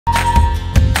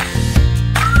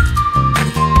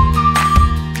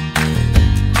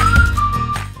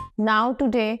Now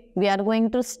today we are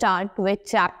going to start with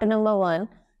chapter number 1,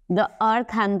 the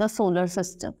Earth and the Solar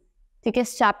System. ठीक है,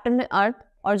 इस chapter में अर्थ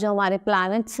और जो हमारे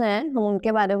प्लैनेट्स हैं हम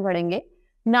उनके बारे में पढ़ेंगे.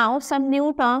 Now some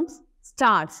new terms.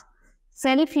 Stars,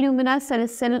 self-luminous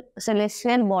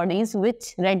celestial bodies which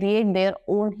radiate their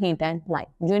own heat and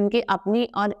light. जो इनकी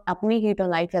अपनी heat और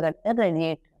light क्या करते हैं,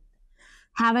 radiate.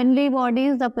 Heavenly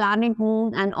bodies, the planet,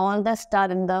 moon and all the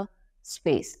stars in the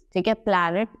space. ठीक है,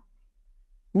 planet,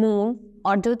 मून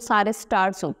और जो सारे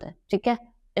स्टार्स होते हैं, ठीक है,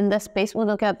 इन द स्पेस, वो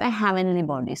तो क्या होता है, heavenly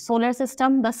body. Solar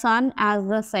system, the sun as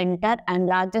the centre and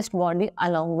largest body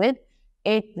along with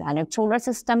 8 planet. Solar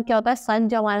system क्या होता है, सन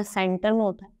जो हमारे सेंटर में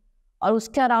होता है और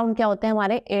उसके अराउंड क्या होते हैं,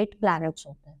 हमारे 8 प्लैनेट्स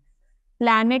होते हैं.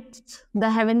 Planets,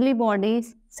 the heavenly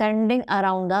bodies sending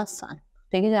around the सन.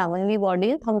 ठीक है, जो हेवनली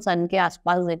बॉडी हम सन के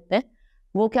आसपास देखते हैं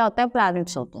वो क्या होता है,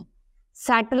 प्लैनेट्स होते हैं.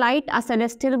 Satellite, a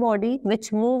celestial body which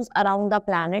moves around the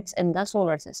planets in the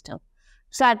solar system.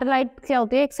 Satellite क्या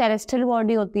होती है, एक celestial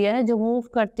body होती है जो move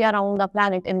करती है around the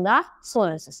planet in the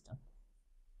solar system.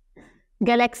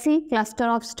 Galaxy,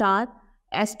 cluster of star.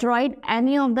 Asteroid,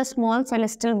 any of the small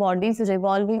celestial bodies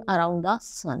revolving around the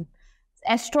sun.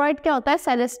 Asteroid क्या होता है,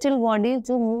 celestial body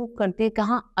जो move करती है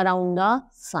कहाँ, around the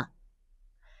sun.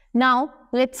 Now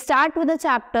let's start with the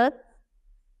chapter.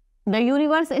 The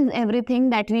universe is everything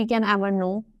that we can ever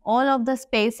know, all of the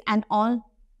space and all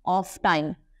of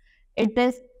time. It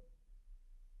is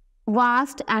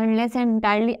vast, endless and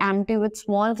entirely empty with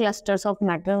small clusters of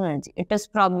matter energy. It is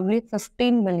probably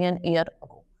 15 billion year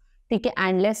ago. ठीक है,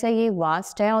 endless है, ये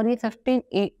vast है और ये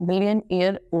 15 billion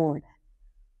year old है.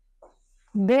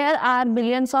 There are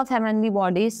billions of heavenly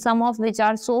bodies, some of which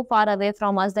are so far away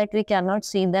from us that we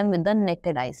cannot see them with the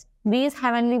naked eyes. These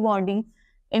heavenly bodies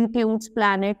includes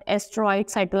planet,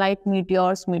 asteroids, satellite,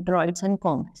 meteors, meteoroids and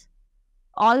comets.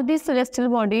 All these celestial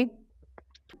bodies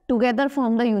together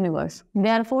form the universe.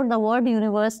 Therefore, the word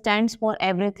universe stands for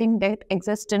everything that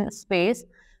exists in space,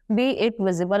 be it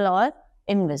visible or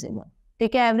invisible.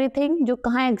 ठीक है, everything जो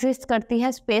कहाँ exist करती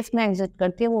है, space में exist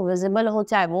करती है, वो visible हो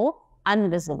चाहे वो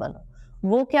unvisible हो,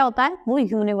 वो क्या होता है, वो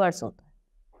universe होता है.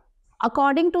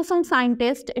 According to some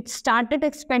scientists, it started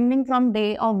expanding from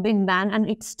day of Big Bang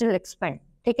and it still expands.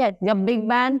 ठीक है, जब बिग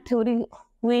बैंग थ्योरी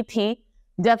हुई थी,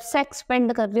 जब से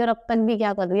एक्सपेंड कर रही है और अब तक भी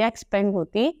क्या कर रही है, एक्सपेंड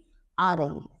होती आ रही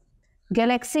है.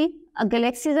 Galaxy, a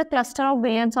Galaxy is a cluster of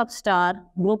billions of star.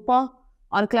 Group of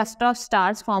और cluster of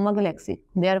stars form a Galaxy.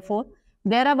 Therefore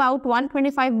there are about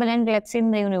 125 billion Galaxy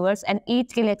in the universe and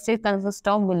each Galaxy consist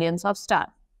of billions of star.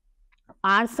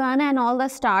 Our sun and all the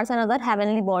stars and other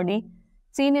heavenly body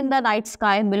seen in the night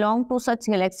sky belong to such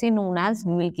galaxy known as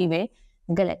Milky Way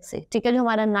Galaxy. ठीक है, जो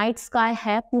हमारा night sky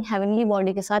है अपनी heavenly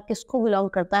body के साथ किसको belong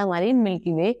करता है, हमारी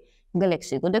मिल्की वे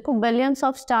गैलेक्सी को. देखो बिलियंस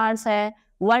ऑफ स्टार्स है,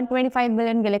 125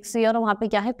 बिलियन गैलेक्सी और वहां पे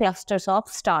क्या है, क्लस्टर्स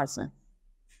ऑफ स्टार्स हैं.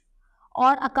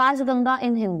 और आकाश गंगा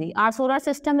इन Hindi. Our solar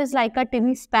system is like a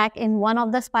टिनी SPAC in one of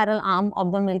the spiral arm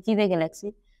of the milky way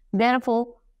Galaxy.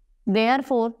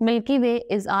 Therefore milky way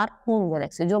is our home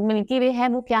Galaxy. जो milky वे है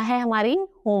वो क्या है, हमारी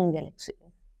home Galaxy.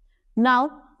 Now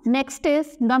next is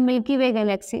the Milky Way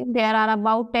galaxy. There are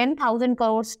about 10,000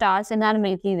 crore stars in our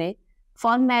Milky Way.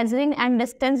 For measuring and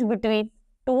distance between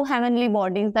two heavenly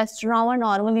bodies, the astronomer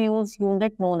normally use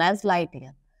unit known as light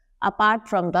year, apart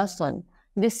from the sun.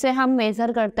 जिससे हम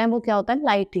major करते हैं वो क्या होता है,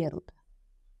 light year होता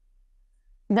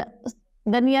है.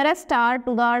 The nearest star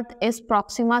to the Earth is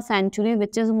Proxima Centauri,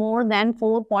 which is more than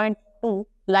 4.2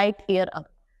 light year up.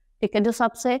 ठीक है, जो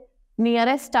सबसे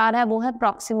नियरेस्ट स्टार है वो है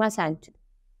Proxima Centauri.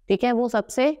 ठीक है, वो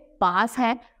सबसे पास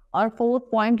है और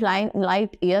 4.9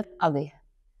 लाइट ईयर अवे है.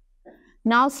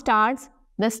 Now stars,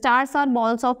 the stars are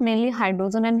balls of mainly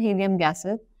hydrogen and helium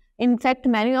gases. In fact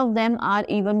many of them are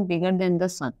even bigger than the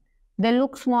sun. They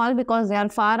look small because they are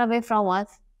far away from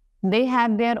us. They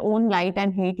have their own light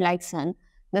and heat like sun.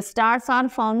 The stars are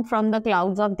formed from the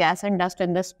clouds of gas and dust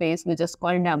in the space which is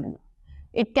called nebula.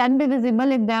 It can be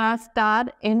visible if there are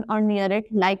stars in or near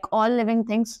it. Like all living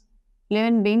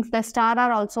beings, the stars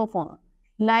are also formed,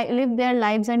 live their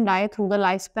lives and die through the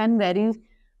lifespan varies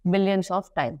billions of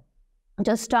time.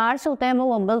 जो stars होते हैं वो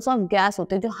bubbles of gas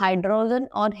होते हैं जो hydrogen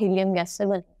और helium gas से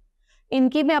बने.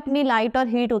 इनकी भी अपनी लाइट और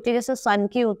हीट होती है जैसे सन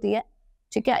की होती है.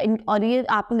 ठीक है, और ये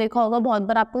आपने देखा होगा बहुत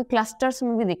बार आपको क्लस्टर्स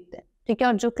में भी दिखते हैं. ठीक है,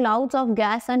 और जो clouds of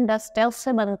gas and dust है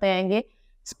उससे बनते हैं ये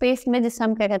स्पेस में, जिसे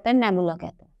हम क्या कहते हैं, नेबुला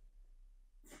कहते हैं.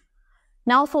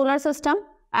 Now solar system.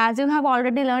 As you have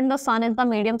already learned, the sun is the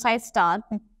medium-sized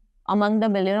star among the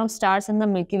billion of stars in the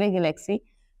Milky Way galaxy.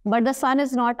 But the sun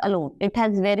is not alone. It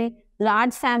has very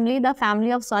large family. The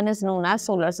family of sun is known as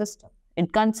solar system.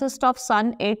 It consists of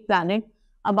sun, 8 planets,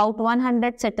 about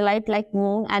 100 satellites like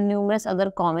moon and numerous other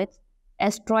comets,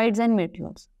 asteroids and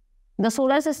meteors. The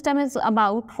solar system is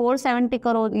about 470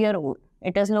 crore year old.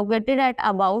 It is located at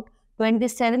about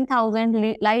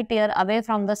 27,000 light year away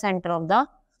from the center of the.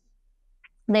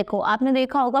 देखो आपने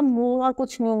देखा होगा moon और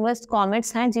कुछ numerous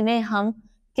comets हैं जिन्हें हम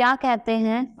क्या कहते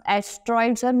हैं,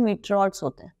 एस्ट्रॉइड्स और मीटरॉइड्स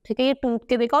होते हैं, ठीक है। ये टूट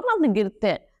के देखा ना आपने, गिरते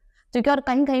हैं, ठीक है। और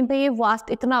कहीं कहीं पे ये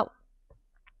वास्ट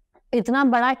इतना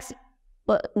बड़ा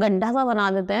गड्ढा सा बना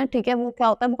देते हैं, ठीक है। वो क्या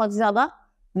होता है, बहुत ज्यादा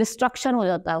डिस्ट्रक्शन हो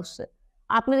जाता है उससे।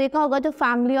 आपने देखा होगा जो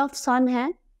फैमिली ऑफ सन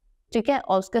है, ठीक है,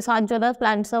 और उसके साथ जो अदर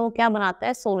प्लैनेट्स है वो क्या बनाते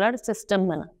हैं, सोलर सिस्टम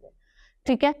बनाते हैं,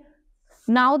 ठीक है।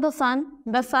 Now the sun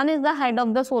is the head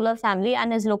of the solar family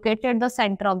and is located at the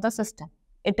center of the system.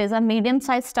 It is a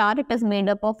medium-sized star. It is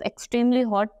made up of extremely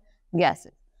hot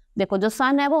gases. देखो जो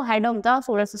सन है वो head of the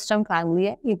solar system family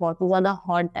है, ये बहुत ज्यादा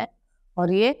hot है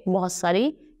और ये बहुत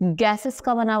सारी गैसेस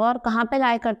का बना हुआ, और कहाँ पे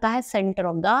लाई करता है, centre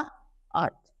of the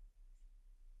earth.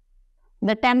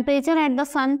 The temperature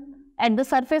at the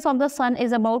surface of the sun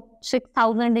is about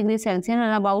 6,000 degrees Celsius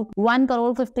and about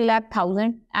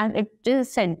 1,50,00,000, and it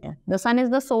is center. The sun is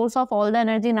the source of all the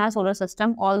energy in our solar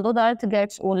system. Although the earth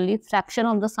gets only fraction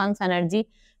of the sun's energy,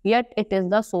 yet it is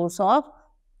the source of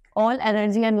all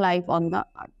energy and life on the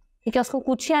earth. ठीक है, उसको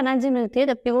कुछ ही energy मिलती है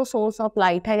जबकि वो source of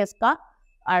light है इसका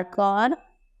अर्थ का। और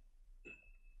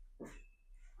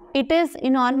it is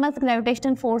enormous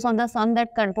gravitational force on the sun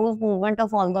that controls movement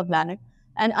of all the planets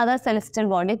and other celestial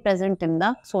body present in the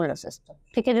solar system.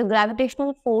 ठीक है, जो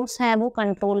ग्रेविटेशनल फोर्स है वो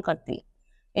कंट्रोल करती है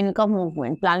इनका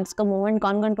मूवमेंट। प्लैनेट्स का मूवमेंट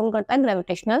कौन कंट्रोल करता है,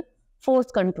 ग्रेविटेशनल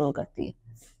फोर्स कंट्रोल करती है।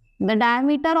 The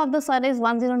diameter of the sun is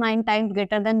 109 times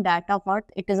greater than that of Earth.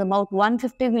 It is about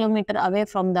 150 kilometers away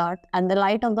from the Earth, and the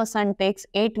light of the sun takes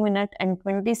 8 minutes and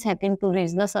 20 seconds to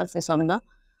reach the surface of the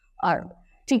Earth.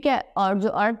 ठीक है, और जो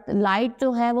अर्थ light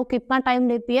जो है वो कितना time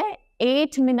लेती है,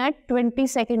 8 मिनट 20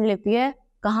 सेकेंड लेती है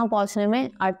कहाँ पहुंचने में,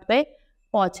 अर्थ पे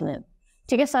पहुंचने में,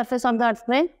 ठीक है, सरफेस ऑफ द अर्थ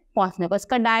में पहुंचने को।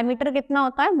 इसका डायमीटर कितना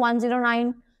होता है,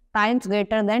 109 times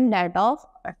greater than that of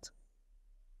earth.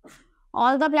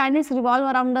 All the planets revolve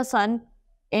around the sun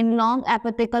in long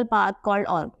एपिथिकल path called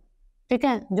orbit. ठीक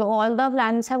है, जो ऑल द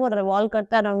प्लैनेट्स है वो रिवॉल्व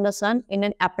करता है around the sun in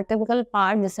an एपिथिकल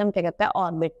path, जिसे हम क्या कहते हैं,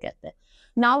 ऑर्बिट कहते हैं।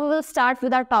 Now we will start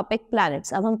with our topic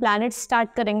planets. अब हम planets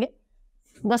start करेंगे।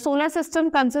 The solar system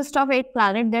consists of 8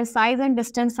 planets. Their size and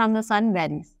distance from the sun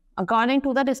varies. According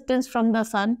to the distance from the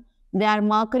sun, they are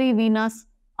Mercury, Venus,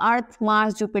 Earth,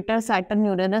 Mars, Jupiter, Saturn,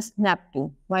 Uranus, Neptune.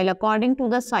 While according to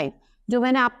the size, जो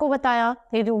मैंने आपको बताया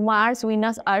थे, जो Mars,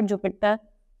 Venus, Earth, Jupiter,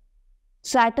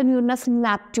 Saturn, Uranus,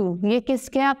 Neptune, ये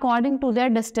किसके हैं, according to their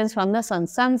distance from the sun.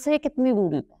 sun से कितनी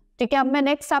दूरी पे, ठीक है। अब मैं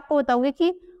next आपको बताऊंगी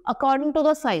कि according to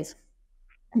the size,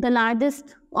 the largest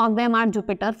of them are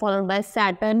Jupiter, followed by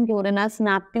Saturn, Uranus,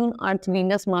 Neptune, Earth,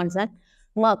 Venus, Mars and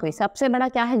Mercury. सबसे बड़ा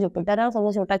क्या है, जुपिटर है, और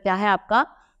सबसे छोटा क्या है आपका,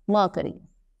 Mercury.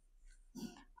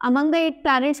 Among the 8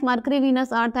 planets, Mercury,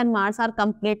 Venus, Earth and Mars are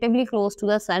comparatively close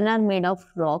to the sun and made of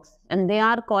rocks, and they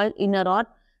are called inner or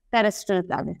terrestrial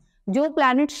planets. जो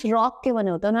planets rock के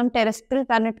बने होते हैं हम terrestrial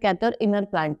planet कहते हैं और inner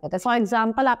planet कहते हैं। For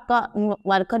example, आपका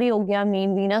Mercury हो गया,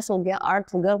 मेन Venus हो गया,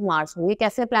 Earth हो गया, Mars हो गया,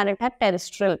 कैसे planet है,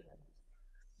 terrestrial।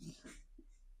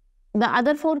 The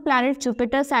other 4 planets,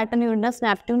 Jupiter, Saturn, Uranus,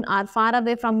 Neptune, are far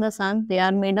away from the sun. They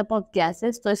are made up of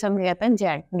gases. तो इसे हम कहते हैं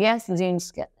जेट, गैस जेंट्स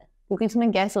कहते हैं, क्योंकि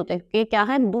इसमें गैस होते हैं। ये क्या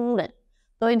है, दूर है,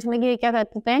 तो इसमें ये क्या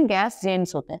कहते हैं, गैस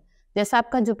जेंट्स होते हैं। जैसे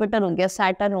आपका जुपिटर हो गया,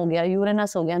 सैटर्न हो गया,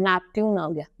 यूरेनस हो गया, नेपट्यून हो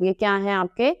गया, ये क्या है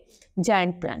आपके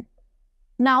giant planet.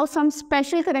 Now some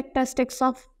special characteristics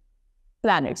of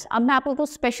planets. अब मैं आपको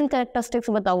कुछ स्पेशल कैरेक्टरिस्टिक्स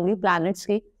बताऊंगी प्लैनेट्स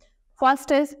की।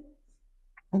 First is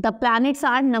the planets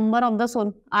are member of the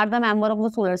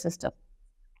solar system.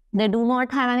 They do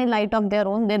not have any light of their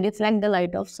own. They reflect the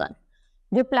light of sun.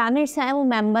 जो planets हैं वो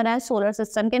member है solar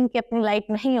system के, इनकी अपनी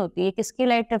light नहीं होती है, किसकी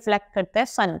light reflect करते हैं,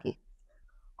 sun की।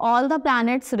 All the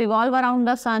planets revolve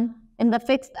around the sun in the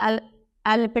fixed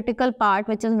elliptical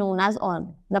part which is known as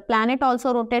orbit. The planet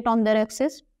also rotate on their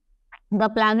axis.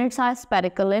 The planets are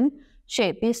spherical in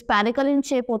shape. ये spherical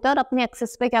in shape होता है और अपने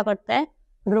axis पे क्या करते हैं,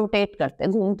 rotate करते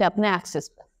हैं, घूमते अपने एक्सिस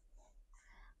पे।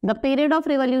 The period of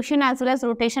revolution as well as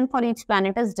rotation for each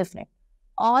planet is different.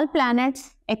 All planets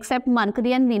except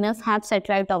Mercury and Venus have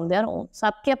satellite of their own.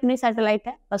 सबके अपनी सैटेलाइट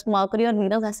है, बस Mercury और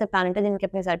Venus ऐसे प्लैनेट है जिनके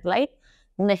अपनी सैटेलाइट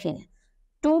नहीं है।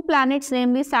 2 planets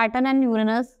namely Saturn and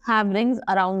Uranus have rings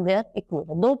around their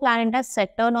equator. 2 planet है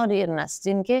Saturn और Uranus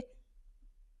जिनके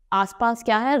आसपास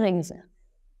क्या है, रिंग्स है।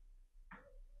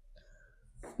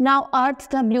 Now Earth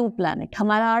the blue planet,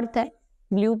 हमारा अर्थ है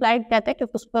ब्लू प्लैनेट कहते हैं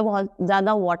क्योंकि उस पर बहुत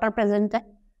ज्यादा वाटर प्रेजेंट है,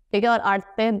 ठीक है, और अर्थ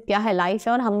पे क्या है, लाइफ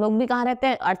है, और हम लोग भी कहाँ रहते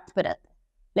हैं, अर्थ पे रहते हैं।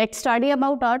 Let's study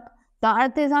about earth. The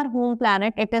earth is our home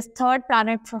planet. It is third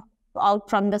planet out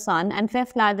from the sun and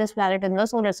fifth largest planet in the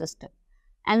solar system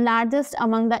and largest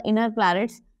among the inner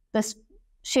planets. The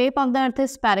shape of the earth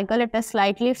is spherical. It is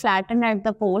slightly flattened at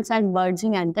the poles and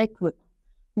bulging at the equator.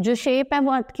 जो shape है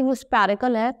वो अर्थ की वो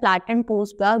spherical है, flattened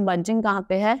poles पे, और bulging कहाँ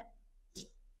पे है?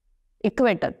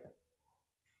 इक्वेटर,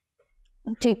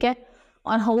 ठीक है।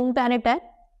 और होम प्लैनेट है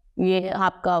ये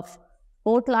आपका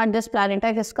फोर्थ लार्जेस्ट प्लैनेट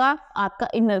है, किसका? आपका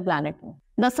इनर प्लैनेट में।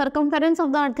 The circumference of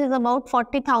the earth is about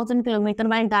 40,000 kilometre,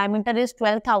 bye diameter is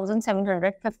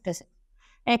 12,756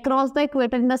 across the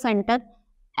equator in the center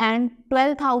and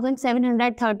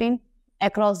 12,713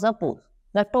 across the poles.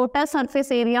 The total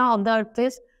surface area of the earth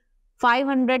is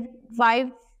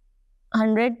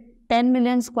 510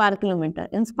 million square kilometer.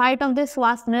 In spite of this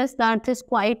vastness, the earth is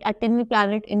quite a tiny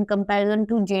planet in comparison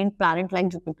to giant planet like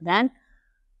Jupiter and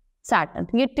Saturn.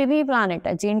 ये tiny planet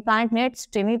है, giant planet नहीं, it's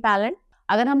tiny planet.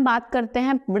 अगर हम बात करते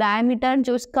हैं diameter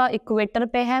जो इसका इक्वेटर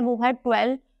पे है वो है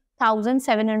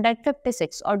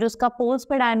 12,756 और जो इसका पोल्स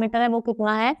पे डायमीटर है वो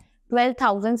कितना है?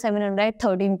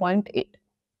 12,713.8,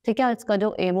 ठीक है। इसका जो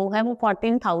वो है वो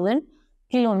 14,000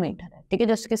 किलोमीटर है, ठीक है।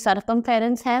 जो इसकी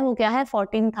सर्कमफेरेंस है वो क्या है?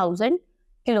 14,000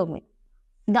 kilometre.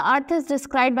 The Earth is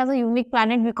described as a unique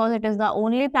planet because it is the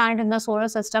only planet in the solar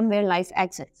system where life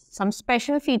exists. Some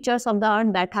special features of the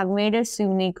Earth that have made it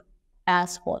unique as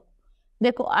follows.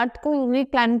 देखो अर्थ को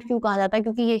unique planet क्यों कहा जाता है?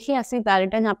 क्योंकि यही ऐसी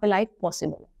planet है जहाँ पे लाइफ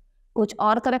पॉसिबल है। कुछ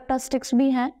और करेक्टरिस्टिक्स भी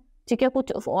हैं, ठीक है,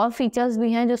 कुछ और फीचर्स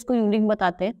भी हैं जो इसको यूनिक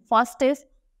बताते हैं। First is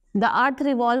the earth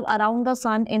revolve around the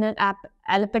sun in an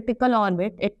elliptical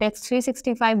orbit. It takes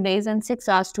 365 days and 6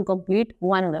 hours to complete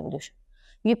one revolution.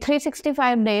 ये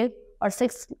 365 days और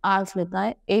 6 hours लेता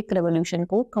है एक revolution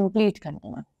को complete करने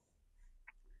में।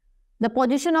 The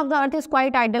position of the earth is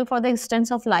quite ideal for the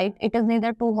existence of life. It is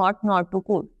neither too hot nor too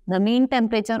cold. The mean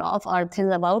temperature of earth is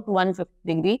about 150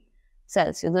 degree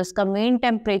Celsius. इसका mean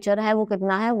temperature है वो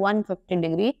कितना है? 150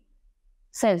 degree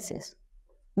Celsius.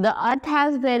 The earth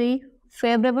has very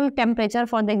favorable temperature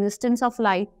for the existence of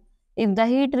life. If the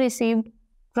heat received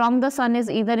from the sun is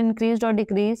either increased or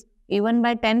decreased even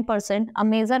by 10%, a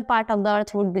major part of the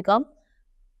earth would become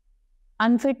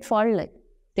unfit for life,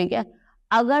 ठीक है।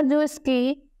 अगर जो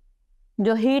इसकी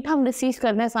जो heat हम receive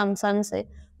कर रहे हैं सन से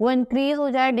वो इंक्रीज हो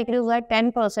जाए, डिक्रीज हो जाए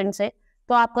 10% से,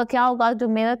 तो आपका क्या होगा? जो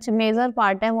मेजर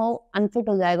पार्ट है वो अनफिट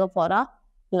हो जाएगा for a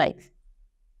life.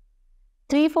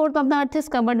 3/4 of the earth is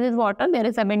covered with water. There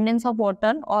is abundance of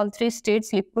water. All three states,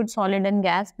 liquid, solid and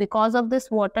gas. Because of this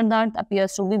water, the earth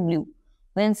appears to be blue.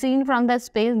 When seen from the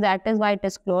space, that is why it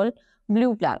is called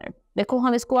blue planet. देखो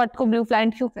हम इसको अर्थ को blue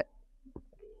planet क्यों कहते हैं?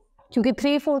 क्योंकि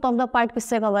 3/4 of the part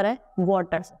किससे cover है?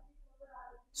 वाटर से।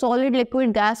 सॉलिड,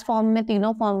 लिक्विड, गैस फॉर्म में,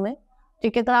 तीनों फॉर्म में,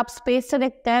 ठीक है। अगर आप स्पेस से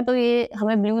देखते हैं तो ये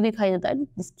हमें ब्लू दिखाई देता है,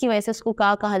 जिसकी वजह से इसको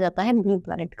क्या कहा जाता है? ब्लू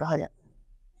प्लैनेट कहा जाता है।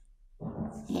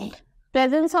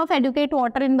 Presence of adequate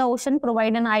water in the ocean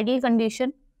provide an ideal condition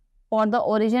for the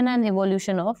origin and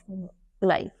evolution of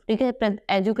life, ठीक है।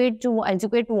 एजुकेट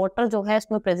वाटर जो है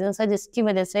इसमें प्रेजेंस है, जिसकी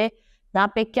वजह से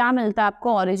यहाँ पे क्या मिलता है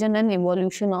आपको? Origin and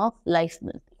evolution of life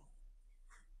मिलती है।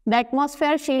 The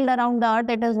atmosphere shield around the earth,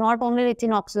 it is not only rich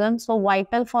in oxygen, so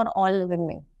vital for all living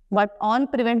beings, but all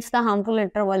prevents the harmful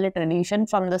ultraviolet radiation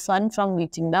from the sun from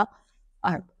reaching the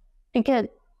earth, ठीक है।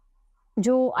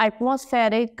 जो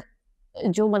atmospheric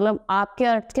जो मतलब आपके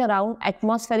अर्थ के around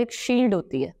atmospheric shield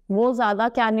होती है वो ज्यादा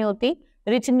क्या नहीं होती?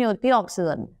 रिच नहीं होती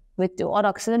ऑक्सीजन विथ, और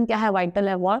ऑक्सीजन क्या है? वाइटल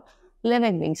है फॉर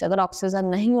लिविंग बीइंग्स। अगर ऑक्सीजन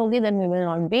नहीं होगी then we will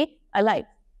not be alive.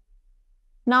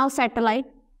 Now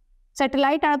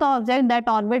satellite are the object that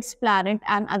orbits planet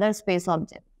and other space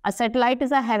object. A satellite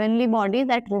is a heavenly body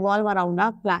that revolve around a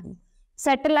planet.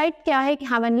 Satellite क्या है? एक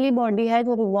heavenly body है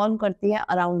जो revolve करती है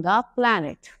around the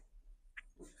planet.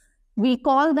 We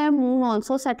call them moon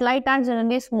also. Satellites are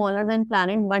generally smaller than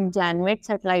planet, but Ganymede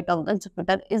satellite of the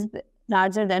Jupiter is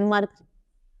larger than Mercury.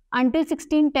 Until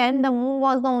 1610, the moon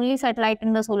was the only satellite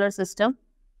in the solar system.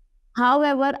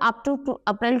 However, up to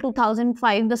April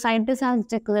 2005, the scientists have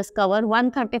discovered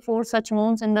 134 such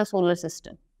moons in the solar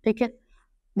system. ठीक है,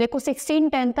 देखो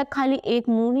 1610 तक खाली एक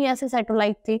moon ही ऐसे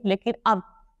satellite थी, लेकिन अब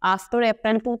after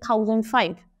April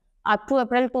 2005, up to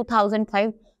April 2005,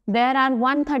 there are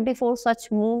 134 such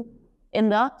moon in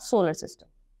the solar system.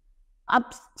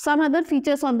 Up some other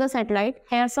features of the satellite.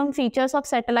 Here some features of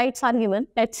satellites are given.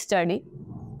 Let's study.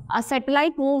 A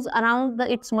satellite moves around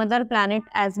its mother planet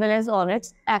as well as on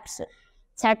its axis.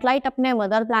 Satellite अपने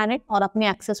mother planet और अपने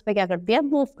axis पे क्या करती है?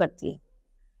 Move करती है।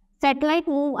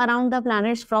 Satellite move around the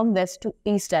planets from west to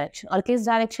east direction. और किस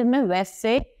डायरेक्शन में? वेस्ट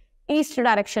से ईस्ट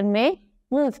डायरेक्शन में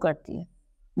मूव करती है।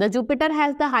 The Jupiter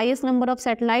has the highest number of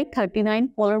satellites, 39,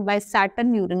 followed by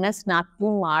Saturn, Uranus,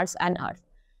 Neptune, Mars and Earth.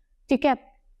 ठीक है,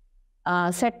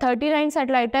 set 39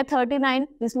 satellite है, 39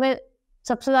 इसमें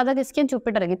सबसे ज्यादा किसकी,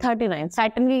 जुपिटर की 39,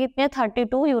 सैटर्न की कितनी है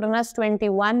 32, यूरेनस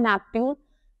 21, नेपट्यून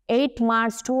 8,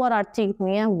 मार्स 2 और अर्थ की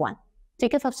कितनी है 1।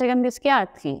 ठीक है, सबसे कम किसकी,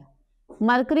 अर्थ की।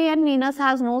 Mercury and Venus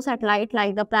has no satellite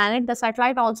like the planet. The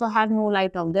satellite also have no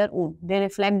light of their own. They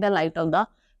reflect the light of the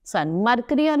sun.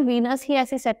 Mercury और Venus ही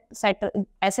ऐसे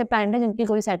planet है जिनकी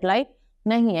कोई satellite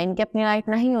नहीं है, इनकी अपनी लाइट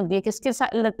नहीं होती है। किसके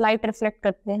लाइट रिफ्लेक्ट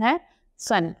करते हैं,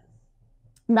 sun.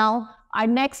 Now our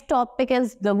next topic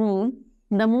is the moon.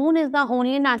 The moon is the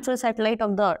only natural satellite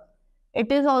of the earth.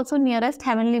 It is also nearest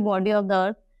heavenly body of the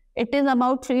earth. It is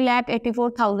about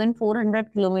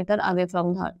 3,84,400 kilometers away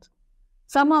from the earth.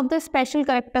 Some of the special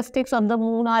characteristics of the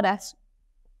moon are as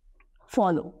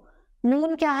follow.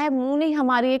 Moon क्या है, moon ही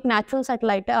हमारी एक natural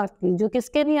satellite है अर्थ की, जो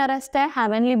किसके nearest है,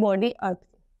 heavenly body earth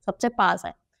सबसे पास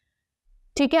है।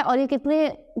 ठीक है, और ये कितने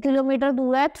किलोमीटर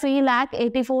दूर है,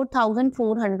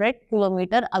 3,84,400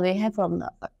 किलोमीटर अवे है फ्रॉम द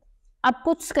अर्थ। अब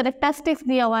कुछ कैरेक्टरिस्टिक्स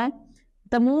दिया हुआ है।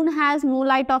 The moon has no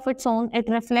light of its own, it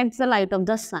reflects the light of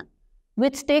the sun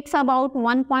which takes about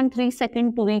 1.3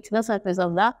 second to reach the surface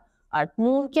of the earth.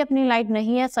 Moon की अपनी light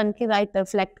नहीं है, सन की लाइट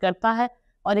रिफ्लेक्ट करता है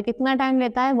और ये कितना टाइम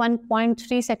लेता है,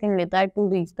 1.3 सेकेंड लेता है to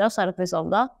reach the surface of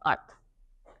the earth.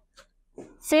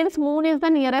 Since moon is the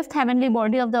nearest heavenly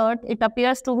body of the earth, it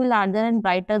appears to be larger and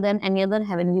brighter than any other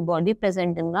heavenly body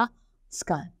present in the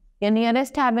sky. ये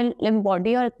nearest heavenly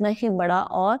body और इतना ही बड़ा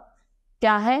और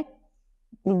क्या है,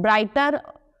 brighter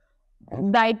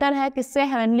है किससे,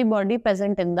 heavenly body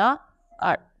present in the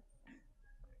earth.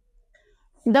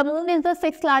 The moon is the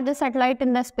 6th largest satellite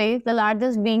in the space, the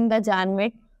largest being the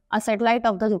Ganymede, a satellite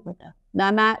of the Jupiter.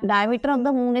 The diameter of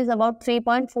the moon is about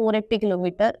 3.480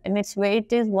 kilometers and its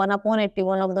weight is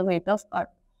 1/81 of the weight of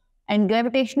Earth. And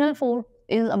gravitational force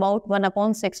is about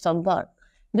 1/6 of the Earth.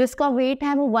 जो इसका weight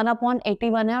है वो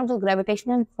 1/81 है और जो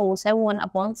gravitational force है वो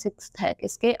 1/6 है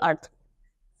इसके Earth।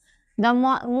 The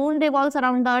moon revolves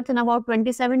around the Earth in about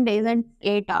 27 days and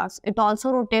 8 hours. It also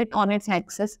rotates on its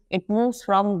axis. It moves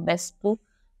from west to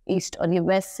east और ये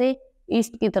west से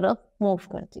east की तरफ move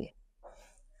करती है।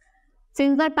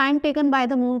 Since the time taken by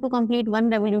the moon to complete one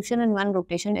revolution and one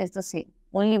rotation is the same,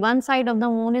 only one side of the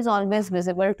moon is always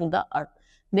visible to the earth.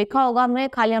 देखा होगा हमने,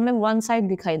 खाली हमें one side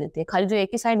दिखाई देती है, खाली जो एक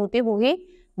ही side होती है वो ही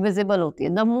visible होती है।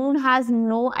 The moon has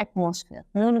no atmosphere.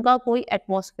 moon का कोई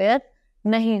atmosphere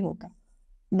नहीं होता।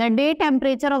 The day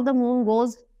temperature of the moon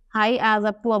goes high as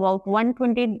up to about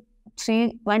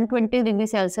 120 degree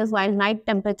Celsius, while night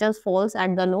temperature falls at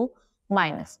the low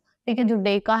minus. ठीक है, जो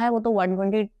day का है वो तो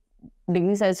 120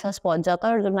 डिग्री सेल्सियस पहुंच जाता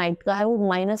है और जो नाइट का है वो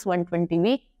 -120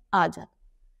 भी आ जाता है।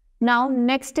 Now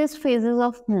next is phases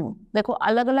of moon. देखो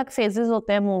अलग अलग फेजेस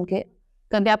होते हैं मून के,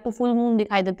 कभी आपको फुल मून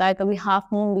दिखाई देता है, कभी हाफ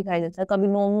मून दिखाई देता है, कभी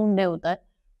नो मून डे होता है।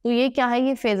 तो ये क्या है,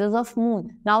 ये phases of moon.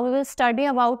 Now we will study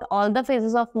about all the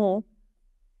phases of moon.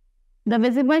 The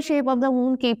visible shape of the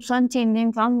moon keeps on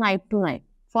changing from night to night.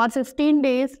 For 15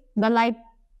 days the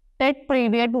lighted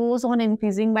period goes on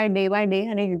increasing by day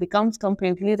and it becomes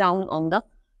completely round on the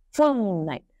full moon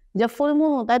night. जब full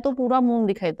moon होता है तो पूरा moon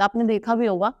दिखाई देता है, आपने देखा भी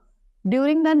होगा।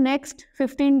 During the next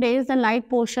 15 days the light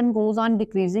portion goes on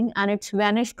decreasing and it's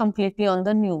vanish completely on the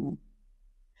new moon.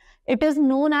 It is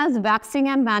known as waxing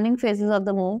and waning phases of the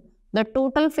moon. The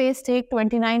total phase take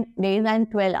 29 days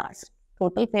and 12 hours।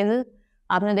 Total phases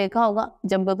आपने देखा होगा,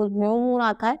 जब बिल्कुल new moon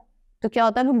आता है तो क्या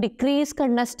होता है, वो डिक्रीज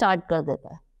करना स्टार्ट कर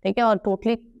देता है। ठीक है, और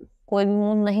टोटली कोई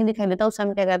मून नहीं दिखाई देता, उस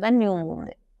समय क्या कहता है, new moon.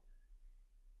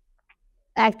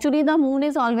 Actually, the moon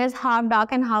is always half dark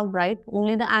and half bright.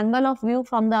 Only the angle of view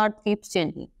from the earth keeps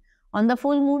changing. On the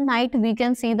full moon night, we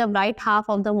can see the bright half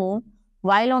of the moon,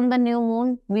 while on the new moon,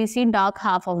 we see dark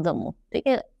half of the moon. ठीक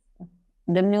है,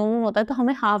 जब new moon होता है तो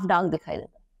हमें half dark दिखाई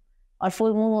देता है और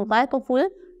फुल मून होता है तो फुल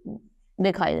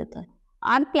दिखाई देता है।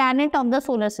 Our planet of the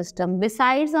solar system,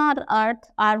 besides our Earth,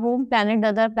 our home planet,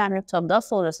 other planets of the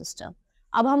solar system.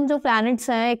 अब हम जो planets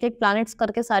हैं, एक एक planets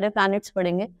करके सारे planets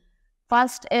पढ़ेंगे।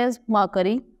 First is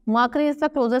Mercury. Mercury is the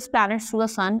closest planet to the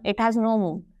sun. It has no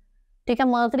moon. ठीक है,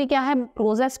 Mercury क्या है,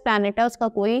 closest planet है, उसका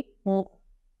कोई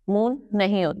moon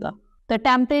नहीं होता। The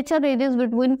temperature ranges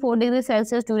between 4 degrees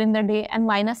Celsius during the day and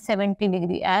 -70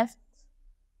 degree as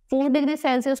 4 degree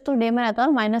Celsius तो डे में रहता है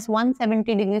और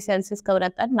 -170 डिग्री सेल्सियस कब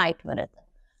रहता है, नाइट में रहता है।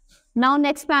 Now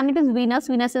next planet is Venus.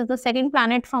 Venus is the second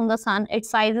planet from the sun. Its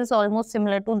size is almost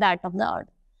similar to that of the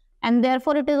Earth, and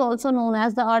therefore it is also known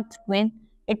as the Earth twin.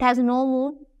 It has no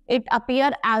moon. It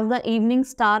appears as the evening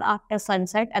star after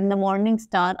sunset and the morning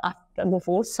star after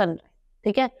before sunrise.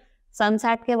 ठीक है,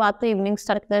 sunset के बाद तो evening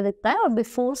star की तरह दिखता है और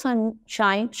बिफोर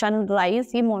सनशाइन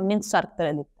सनराइज ये मॉर्निंग स्टार की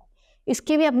तरह दिखता है।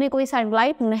 इसकी भी अपनी कोई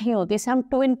सैटेलाइट नहीं होती, इसे हम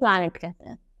ट्विन प्लैनेट कहते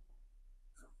हैं।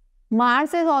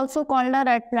 Mars is also called a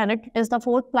red planet. It is the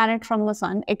fourth planet from the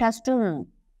sun. It has two moons.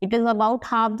 It is about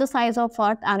half the size of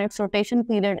Earth and its rotation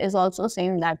period is also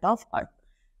same that of Earth.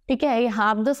 ठीक है, ये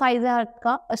half the size है अर्थ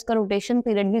का, इसका rotation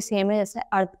period भी same है जैसे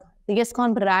अर्थ का, तो ये इसको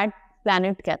हम रेड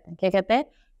प्लैनेट कहते हैं. क्या कहते हैं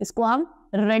इसको? हम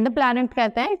रेड प्लैनेट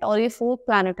कहते हैं, और ये फोर्थ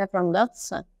प्लैनेट है from the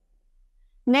sun.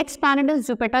 Next planet is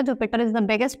Jupiter. Jupiter is the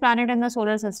biggest planet in the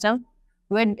solar system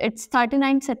with its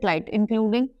 39 satellite,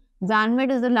 including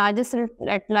Ganymede is the largest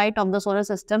satellite of the solar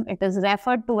system. It is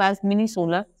referred to as mini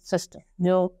solar system.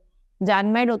 जो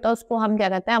Ganymede होता है उसको हम क्या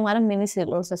कहते हैं? हमारा mini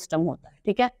solar system होता है.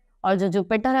 ठीक है, और जो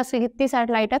जुपिटर है उसकी कितनी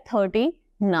सैटेलाइट है?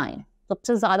 39.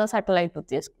 सबसे ज्यादा सैटेलाइट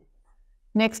होती है इसकी.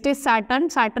 Next is Saturn.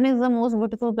 Saturn is the most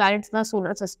beautiful planet in the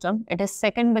solar system. It is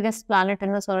second biggest planet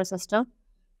in the solar system.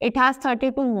 It has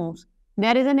 32 moons.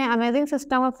 There is an amazing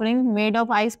system of ring made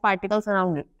of ice particles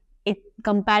around it. In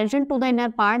comparison to the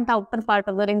inner part, the outer part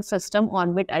of the ring system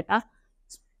orbit at a,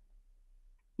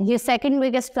 ये second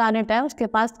biggest planet है, उसके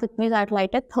पास कितनी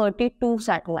satellite है? 32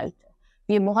 satellite.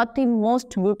 ये बहुत ही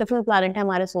most beautiful planet है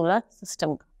हमारे solar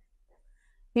system का.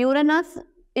 Uranus.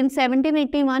 In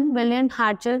 1781, William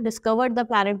Herschel discovered the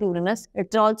planet Uranus.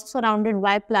 It's also surrounded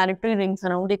by planetary rings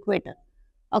around the equator.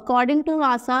 According to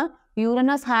NASA,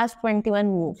 Uranus has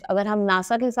 21 moons. अगर हम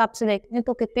नासा के हिसाब से देखें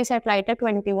तो कितनी सैटेलाइट है?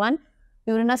 21.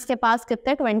 यूरेनस के पास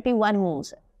कितने? 21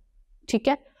 मून्स है. ठीक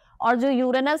है, और जो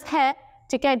यूरेनस है,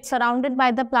 ठीक है, it's surrounded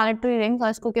by the planetary rings, और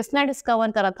इसको किसने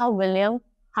डिस्कवर करा था? William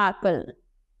हैर्शल.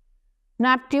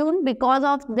 Neptune. Because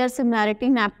of their similarity,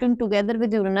 Neptune together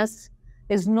with Uranus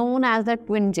is known as the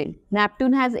twin giant.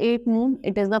 Neptune has 8 moons.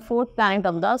 It is the fourth planet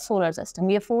of the solar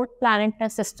system. ये fourth planet है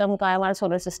system का, हमारे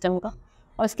solar system का,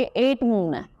 और इसके 8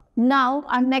 moon है. Now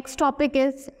our next topic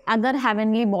is other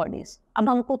heavenly bodies. अब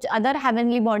हम कुछ other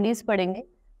heavenly bodies पढ़ेंगे.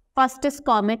 First is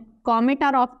comet. Comet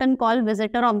are often called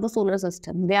visitor of the solar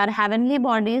system. They are heavenly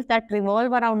bodies that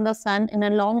revolve around the sun in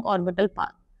a long orbital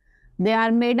path. They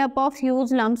are made up of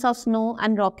huge lumps of snow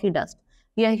and rocky dust.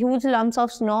 ये huge lumps of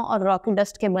snow और Rocky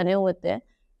dust के बने हुए थे.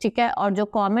 ठीक है, और जो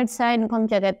कॉमेट्स है इनको हम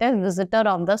क्या कहते हैं? Visitor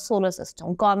of the solar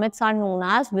system. Comets are known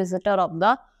as visitor of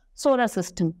the solar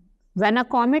system. When a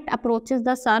comet approaches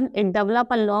the sun, it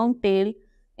develop a long tail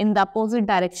in the opposite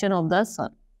direction of the सन.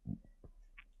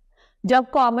 जब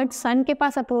comet सन के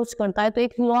पास approach करता है तो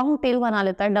एक long tail बना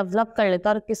लेता है, develop कर लेता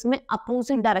है, और किसमें?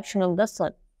 अपोजिट डायरेक्शन ऑफ द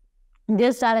सन.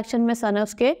 जिस डायरेक्शन में सन है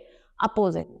उसके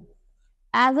opposite.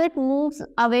 As it moves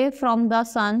away from the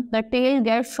sun, the tail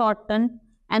gets shortened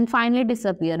and finally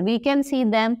disappear. We can see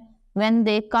them when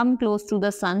they come close to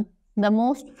the sun. The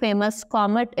most famous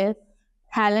comet is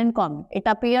Halley Comet.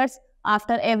 It appears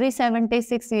after every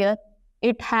 76 years.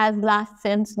 It has lasted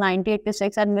since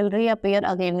 1986 and will reappear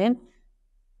again in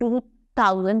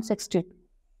 2062.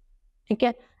 ठीक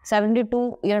है, 72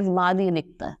 years बाद ये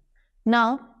दिखता है. Now,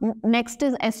 next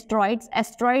is asteroids.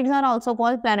 Asteroids are also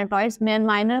called planetoids.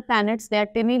 Minor planets, they are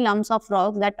tiny lumps of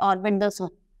rock that orbit the sun.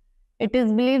 It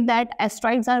is believed that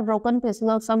asteroids are broken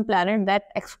pieces of some planet that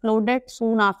exploded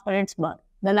soon after its birth.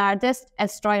 The largest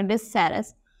asteroid is Ceres,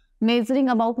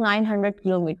 measuring about 900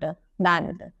 kilometer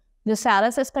diameter. जो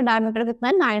Ceres है इसका diameter कितना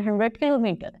है? 900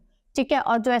 kilometer. ठीक है,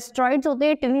 और जो asteroids होते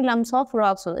हैं tiny lumps of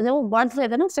rocks होते हैं, जब वो बर्थ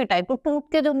लेते हैं ना उसी टाइप को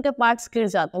टूट के जो उनके पार्ट्स गिर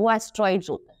जाते हैं वो asteroids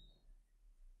होते हैं.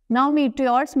 Now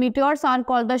meteors. Meteors are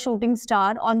called the shooting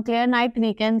star. On clear night we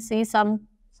can see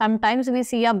sometimes we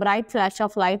see a bright flash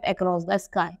of light across the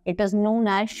sky. It is known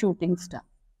as shooting star.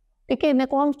 ठीक है, इन्हें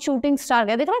को हम shooting star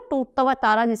कहते हैं. देखो ना टूटता हुआ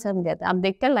तारा जिसे हम कहते हैं. आप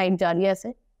देखते हैं लाइट जा रही है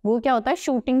ऐसे, वो क्या होता है?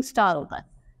 shooting star होता है.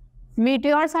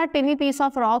 Meteors are tiny piece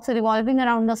of rocks revolving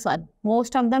around the sun.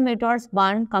 Most of the meteors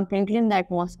burn completely in the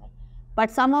atmosphere,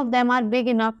 but some of them are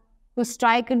big enough to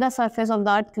strike the surface of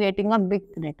the earth, creating a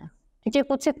big crater. ठीक है,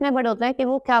 कुछ इतने बड़े होते हैं कि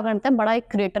वो क्या करते हैं? बड़ा एक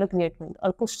क्रेटर क्रिएट करते हैं,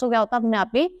 और कुछ तो क्या होता है? अपने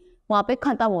आप ही वहाँ पे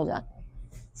खत्म हो जाते हैं.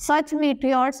 Such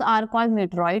meteors are called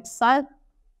meteoroids.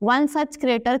 One such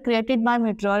crater created by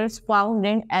meteors found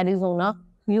in Arizona,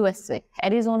 USA.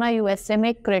 Arizona, USA में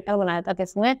एक क्रेटर बनाया था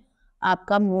किसने?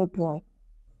 आपका meteoroid.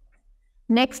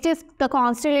 Next is the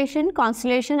constellation.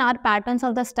 Constellation are patterns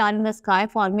of the star in the sky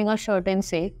forming a certain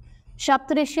shape.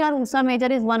 Saptarishi और Ursa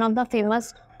Major is one of the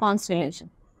famous constellation.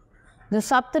 जो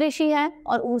सप्तऋषि है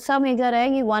और उर्सा मेजर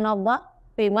है, ये वन ऑफ द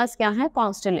फेमस क्या है?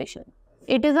 Constellation.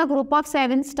 It is a group of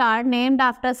 7 star named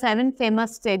after 7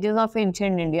 famous stages of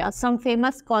ancient India. Some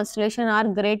famous constellation are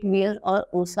great beer और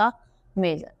Ursa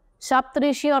major.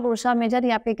 सप्तऋषि और Ursa major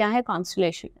यहाँ पे क्या है?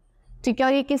 कॉन्स्टेलेशन. ठीक है,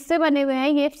 और ये किससे बने हुए हैं?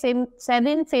 ये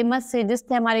 7 फेमस स्टेजेस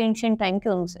थे हमारे एंशिएंट टाइम के,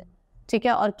 उनसे. ठीक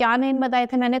है, और क्या नेम बताए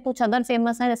थे मैंने? कुछ अदर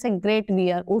फेमस है जैसे ग्रेट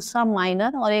बियर, उर्सा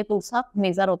माइनर, और एक उर्सा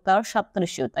मेजर होता है, और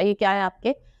सप्तऋषि होता है. ये क्या है?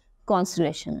 आपके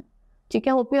कॉन्स्टेलेशन. ठीक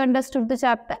है, hope you understood the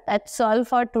chapter. That's all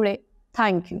for today.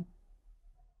 Thank you.